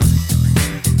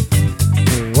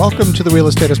Welcome to the Real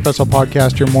Estate Espresso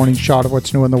Podcast, your morning shot of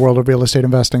what's new in the world of real estate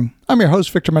investing. I'm your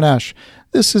host, Victor Menashe.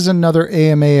 This is another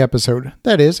AMA episode.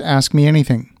 That is, Ask Me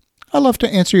Anything. I love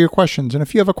to answer your questions, and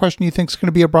if you have a question you think is going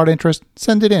to be of broad interest,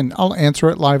 send it in. I'll answer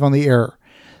it live on the air.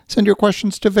 Send your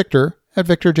questions to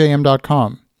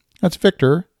victor@victorjm.com. That's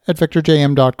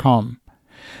victor@victorjm.com.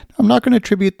 I'm not going to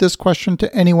attribute this question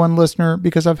to any one listener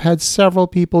because I've had several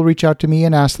people reach out to me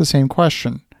and ask the same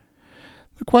question.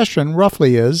 The question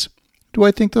roughly is, do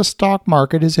I think the stock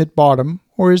market has hit bottom,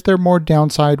 or is there more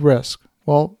downside risk?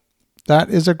 Well, that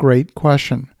is a great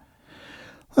question.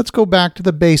 Let's go back to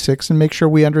the basics and make sure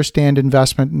we understand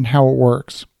investment and how it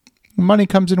works. Money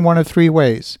comes in one of three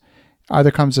ways.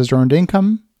 Either comes as earned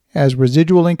income, as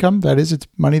residual income, that is, it's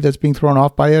money that's being thrown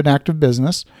off by an active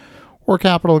business, or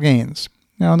capital gains.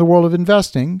 Now, in the world of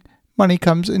investing, money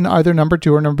comes in either number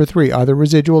 2 or number 3, either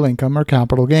residual income or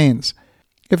capital gains.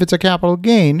 If it's a capital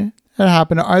gain, it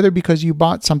happened either because you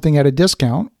bought something at a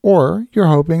discount, or you're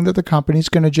hoping that the company's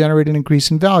going to generate an increase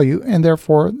in value and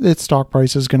therefore its stock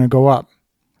price is going to go up.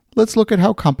 Let's look at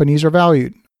how companies are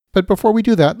valued. But before we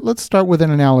do that, let's start with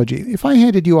an analogy. If I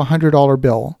handed you a $100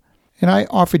 bill and I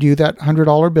offered you that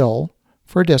 $100 bill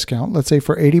for a discount, let's say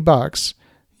for $80,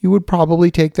 you would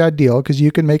probably take that deal because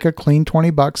you can make a clean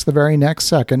 $20 the very next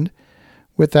second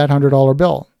with that $100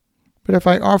 bill. But if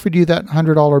I offered you that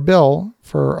 $100 bill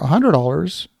for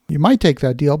 $100, you might take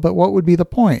that deal, but what would be the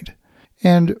point?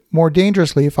 And more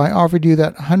dangerously, if I offered you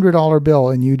that $100 bill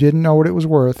and you didn't know what it was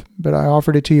worth, but I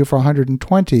offered it to you for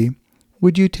 $120,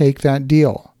 would you take that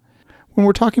deal? When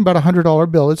we're talking about a $100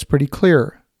 bill, it's pretty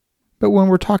clear. But when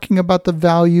we're talking about the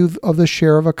value of the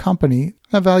share of a company,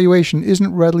 that valuation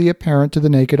isn't readily apparent to the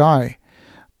naked eye.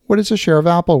 What is a share of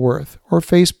Apple worth, or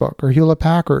Facebook, or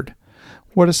Hewlett-Packard?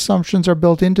 What assumptions are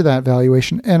built into that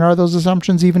valuation, and are those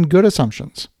assumptions even good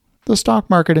assumptions? The stock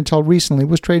market until recently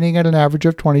was trading at an average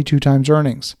of 22 times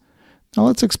earnings. Now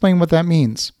let's explain what that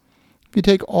means. If you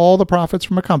take all the profits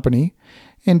from a company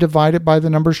and divide it by the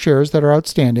number of shares that are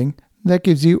outstanding, that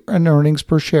gives you an earnings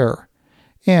per share.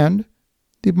 And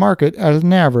the market, at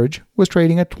an average, was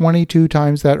trading at 22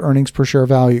 times that earnings per share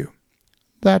value.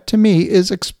 That, to me, is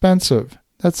expensive.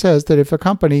 That says that if a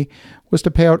company was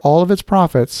to pay out all of its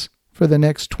profits for the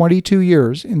next 22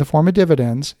 years in the form of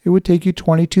dividends, it would take you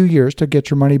 22 years to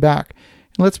get your money back.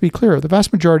 And let's be clear, the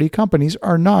vast majority of companies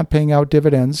are not paying out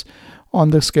dividends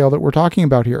on the scale that we're talking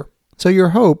about here. So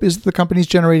your hope is that the company's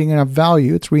generating enough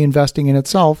value, it's reinvesting in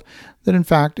itself, that in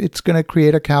fact it's going to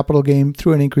create a capital gain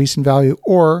through an increase in value,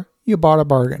 or you bought a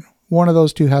bargain. One of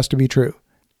those two has to be true.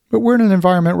 But we're in an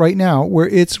environment right now where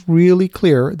it's really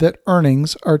clear that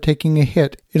earnings are taking a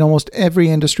hit in almost every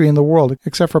industry in the world,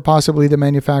 except for possibly the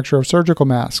manufacture of surgical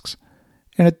masks.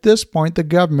 And at this point, the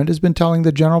government has been telling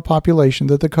the general population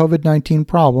that the COVID-19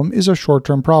 problem is a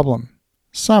short-term problem.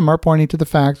 Some are pointing to the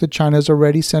fact that China is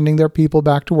already sending their people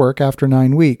back to work after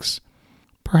 9 weeks.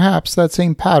 Perhaps that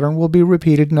same pattern will be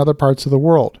repeated in other parts of the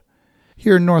world.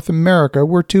 Here in North America,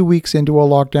 we're 2 weeks into a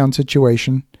lockdown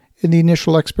situation, and the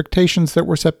initial expectations that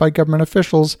were set by government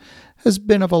officials has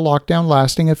been of a lockdown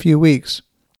lasting a few weeks.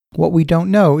 What we don't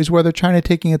know is whether China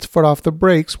taking its foot off the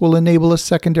brakes will enable a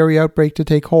secondary outbreak to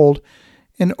take hold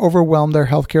and overwhelm their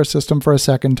healthcare system for a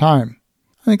second time.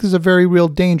 I think there's a very real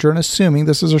danger in assuming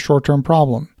this is a short-term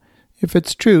problem. If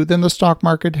it's true, then the stock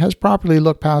market has properly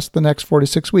looked past the next 4 to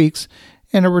 6 weeks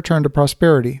and a return to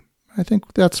prosperity. I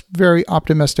think that's very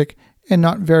optimistic and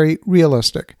not very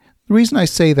realistic. The reason I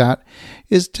say that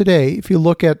is today, if you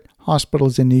look at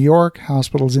hospitals in New York,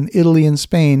 hospitals in Italy and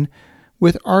Spain,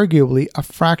 with arguably a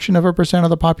fraction of a percent of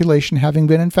the population having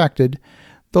been infected,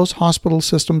 those hospital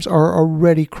systems are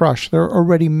already crushed. They're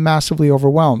already massively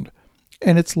overwhelmed,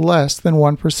 and it's less than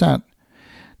 1%.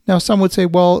 Now, some would say,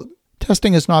 well,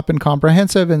 testing has not been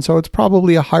comprehensive, and so it's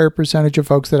probably a higher percentage of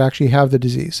folks that actually have the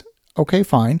disease. Okay,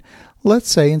 fine. Let's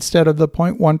say instead of the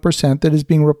 0.1% that is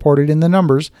being reported in the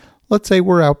numbers, let's say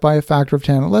we're out by a factor of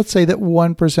 10. Let's say that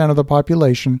 1% of the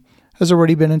population has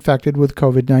already been infected with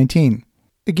COVID-19.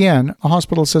 Again,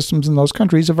 hospital systems in those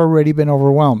countries have already been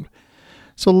overwhelmed.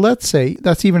 So let's say,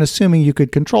 that's even assuming you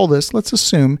could control this, let's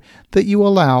assume that you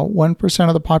allow 1%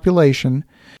 of the population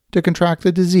to contract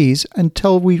the disease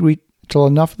until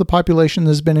enough of the population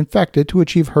has been infected to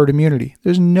achieve herd immunity.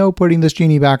 There's no putting this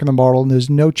genie back in the bottle, and there's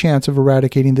no chance of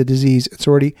eradicating the disease. It's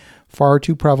already far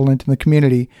too prevalent in the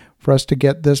community for us to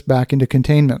get this back into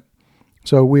containment.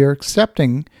 So we are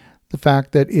accepting the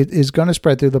fact that it is going to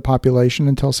spread through the population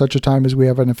until such a time as we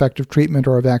have an effective treatment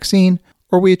or a vaccine,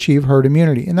 or we achieve herd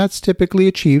immunity. And that's typically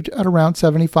achieved at around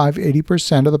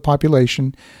 75-80% of the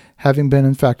population having been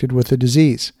infected with the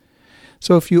disease.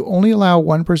 So if you only allow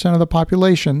 1% of the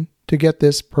population to get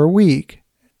this per week,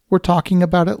 we're talking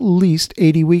about at least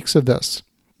 80 weeks of this.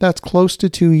 That's close to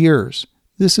 2 years.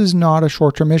 This is not a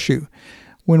short-term issue.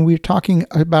 When we're talking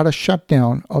about a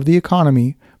shutdown of the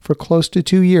economy for close to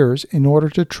 2 years in order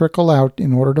to trickle out,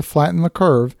 in order to flatten the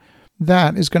curve,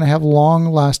 that is going to have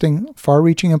long-lasting,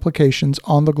 far-reaching implications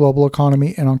on the global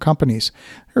economy and on companies.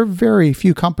 There are very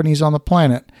few companies on the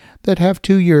planet that have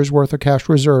 2 years' worth of cash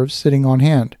reserves sitting on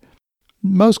hand.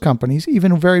 Most companies,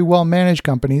 even very well-managed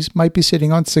companies, might be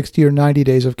sitting on 60 or 90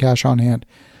 days of cash on hand.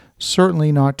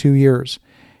 Certainly not 2 years.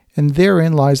 And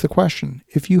therein lies the question.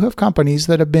 If you have companies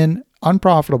that have been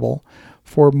unprofitable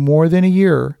for more than a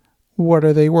year, what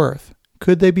are they worth?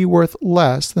 Could they be worth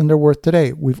less than they're worth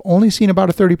today? We've only seen about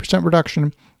a 30%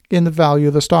 reduction in the value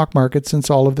of the stock market since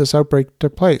all of this outbreak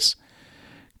took place.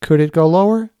 Could it go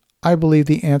lower? I believe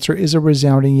the answer is a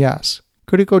resounding yes.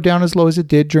 Could it go down as low as it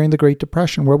did during the Great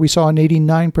Depression, where we saw an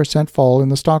 89% fall in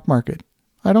the stock market?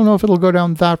 I don't know if it'll go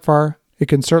down that far. It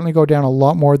can certainly go down a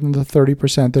lot more than the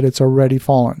 30% that it's already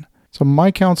fallen. So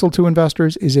my counsel to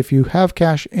investors is if you have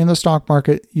cash in the stock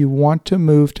market, you want to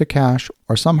move to cash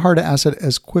or some hard asset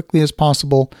as quickly as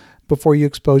possible before you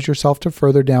expose yourself to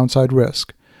further downside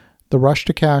risk. The rush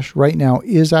to cash right now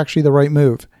is actually the right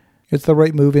move. It's the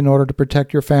right move in order to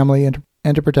protect your family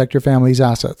and to protect your family's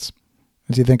assets.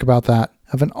 As you think about that,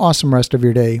 have an awesome rest of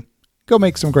your day. Go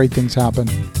make some great things happen.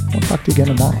 We'll talk to you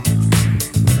again tomorrow.